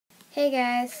Hey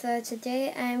guys, so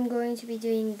today I'm going to be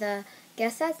doing the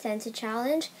Guess That Scented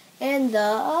challenge and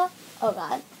the,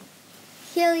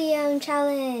 helium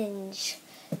challenge.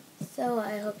 So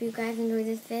I hope you guys enjoy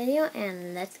this video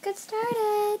and let's get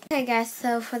started. Okay guys,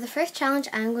 so for the first challenge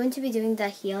I'm going to be doing the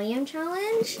helium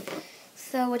challenge.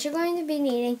 So what you're going to be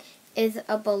needing is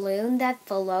a balloon that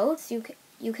floats. You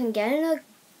can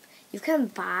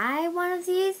buy one of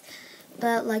these.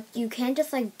 But, you can't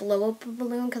just, blow up a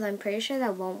balloon because I'm pretty sure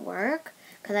that won't work.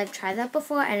 Because I've tried that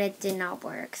before and it did not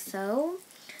work. So,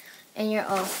 and you're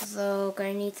also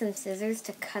going to need some scissors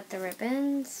to cut the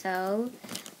ribbon. So,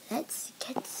 let's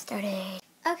get started.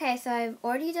 Okay, so I've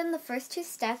already done the first two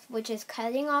steps, which is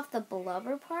cutting off the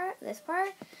blubber part, this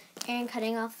part, and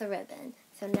cutting off the ribbon.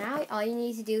 So now all you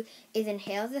need to do is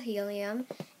inhale the helium.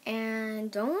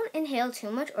 And don't inhale too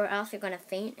much or else you're going to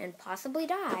faint and possibly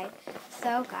die.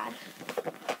 So, God.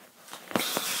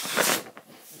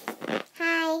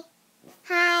 Hi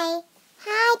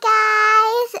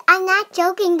guys! I'm not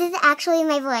joking, this is actually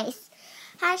my voice.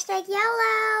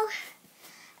 #YOLO!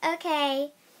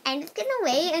 Okay, I'm just gonna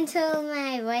wait until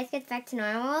my voice gets back to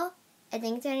normal. I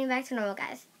think it's getting back to normal,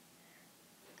 guys.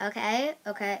 Okay,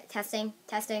 testing,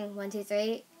 1, 2,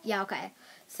 3. Yeah, okay.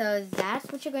 So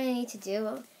that's what you're going to need to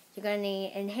do. You're going to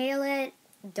need to inhale it.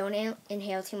 Don't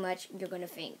inhale too much. You're going to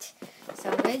faint.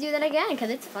 So I'm going to do that again because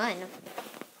it's fun.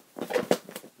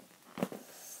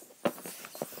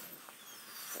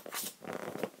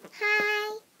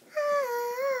 Hi.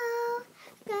 Oh,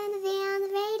 I'm going to be on the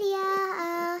radio.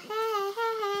 Hey.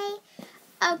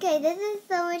 Okay, this is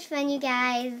so much fun, you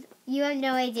guys. You have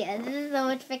no idea. This is so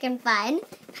much freaking fun.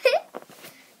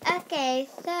 Okay,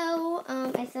 so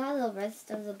I still have the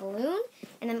rest of the balloon,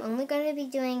 and I'm only going to be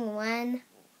doing one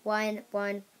balloon.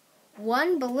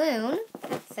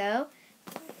 So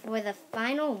for the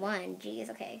final one, geez,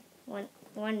 okay, one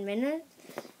minute.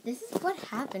 This is what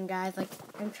happened, guys.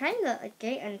 I'm trying to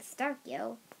get unstuck,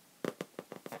 yo.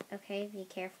 Okay, be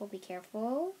careful, be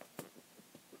careful.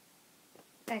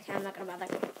 Okay, I'm not gonna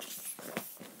bother.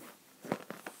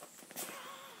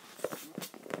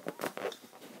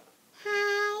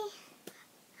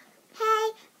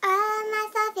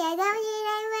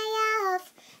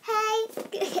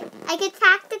 I could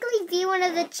practically be one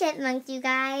of the chipmunks, you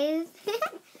guys.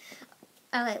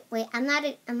 Oh wait, I'm not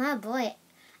a boy.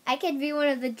 I could be one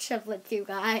of the triplets, you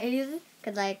guys.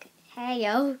 Cause hey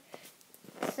yo.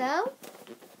 So,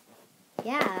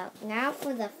 yeah. Now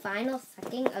for the final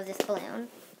sucking of this balloon.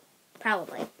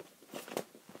 Probably.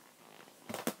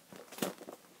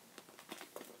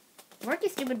 Work, you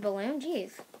stupid balloon.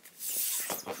 Jeez.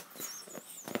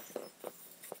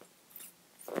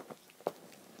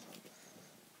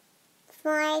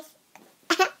 Voice.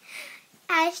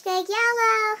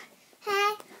 #YOLO.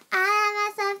 Hey, I love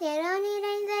myself, you don't need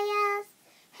anybody else.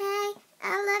 Hey, I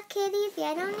love kitties,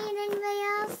 yeah, I don't need anybody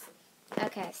else.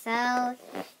 Okay, so,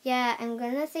 yeah, I'm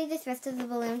gonna save this rest of the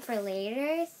balloon for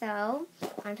later, so,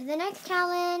 on to the next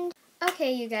challenge.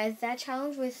 Okay, you guys, that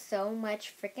challenge was so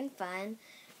much freaking fun.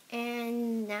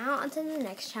 And now, on to the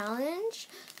next challenge.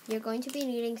 You're going to be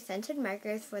needing scented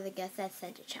markers for the Guess That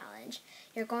Scented challenge.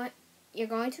 You're going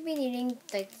to be needing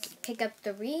to pick up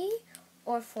 3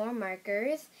 or 4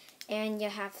 markers, and you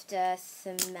have to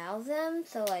smell them.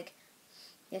 So,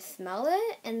 you smell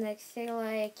it, and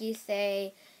you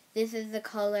say, this is the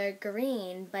color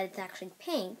green, but it's actually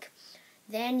pink.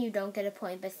 Then you don't get a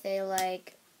point, but say,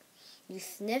 you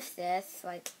sniff this,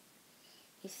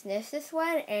 you sniff this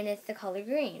one, and it's the color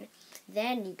green.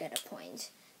 Then you get a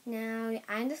point. Now,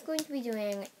 I'm just going to be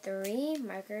doing 3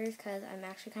 markers because I'm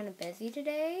actually kind of busy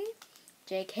today.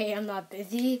 JK, I'm not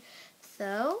busy.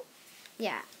 So,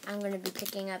 yeah, I'm going to be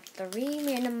picking up 3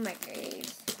 random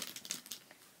markers.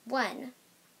 1,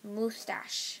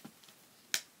 mustache.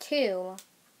 2,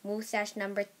 mustache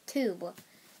number 2.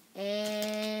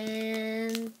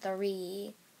 And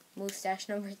 3, mustache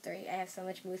number 3. I have so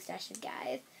much mustaches,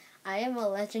 guys. I am a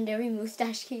legendary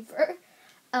mustache keeper.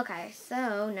 Okay,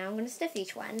 so now I'm going to sniff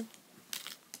each one.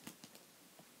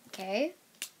 Okay.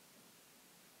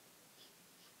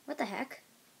 What the heck?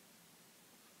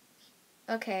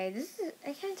 Okay,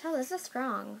 I can't tell, this is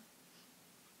strong.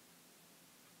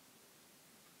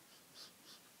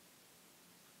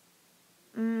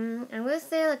 I'm going to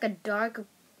say a dark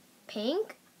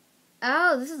pink.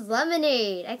 Oh, this is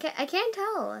lemonade. I can't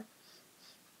tell.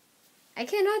 I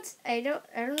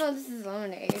don't know if this is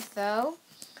lemonade, so,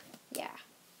 yeah.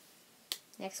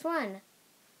 Next one.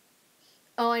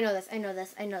 Oh, I know this. I'm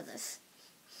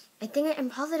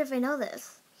positive I know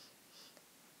this.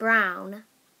 Brown.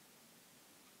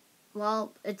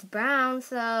 Well, it's brown,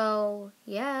 so,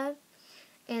 yeah.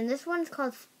 And this one's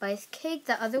called Spice Cake.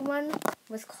 The other one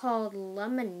was called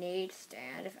Lemonade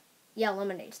Stand.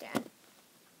 Lemonade Stand.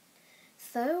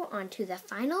 So, on to the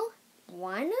final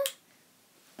one.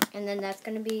 And then that's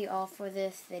going to be all for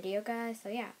this video, guys. So,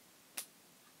 yeah.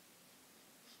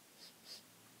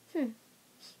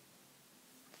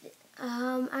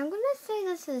 I'm going to say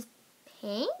this is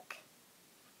pink.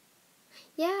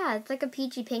 Yeah, it's like a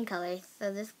peachy pink color.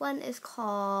 So, this one is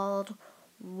called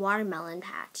Watermelon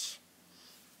Patch.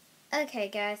 Okay,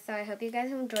 guys. So, I hope you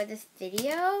guys enjoyed this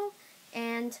video.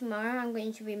 And tomorrow I'm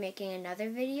going to be making another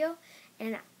video.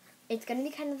 And it's going to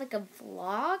be kind of like a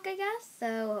vlog, I guess.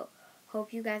 So,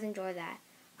 hope you guys enjoy that.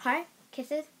 Heart,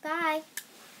 kisses, bye.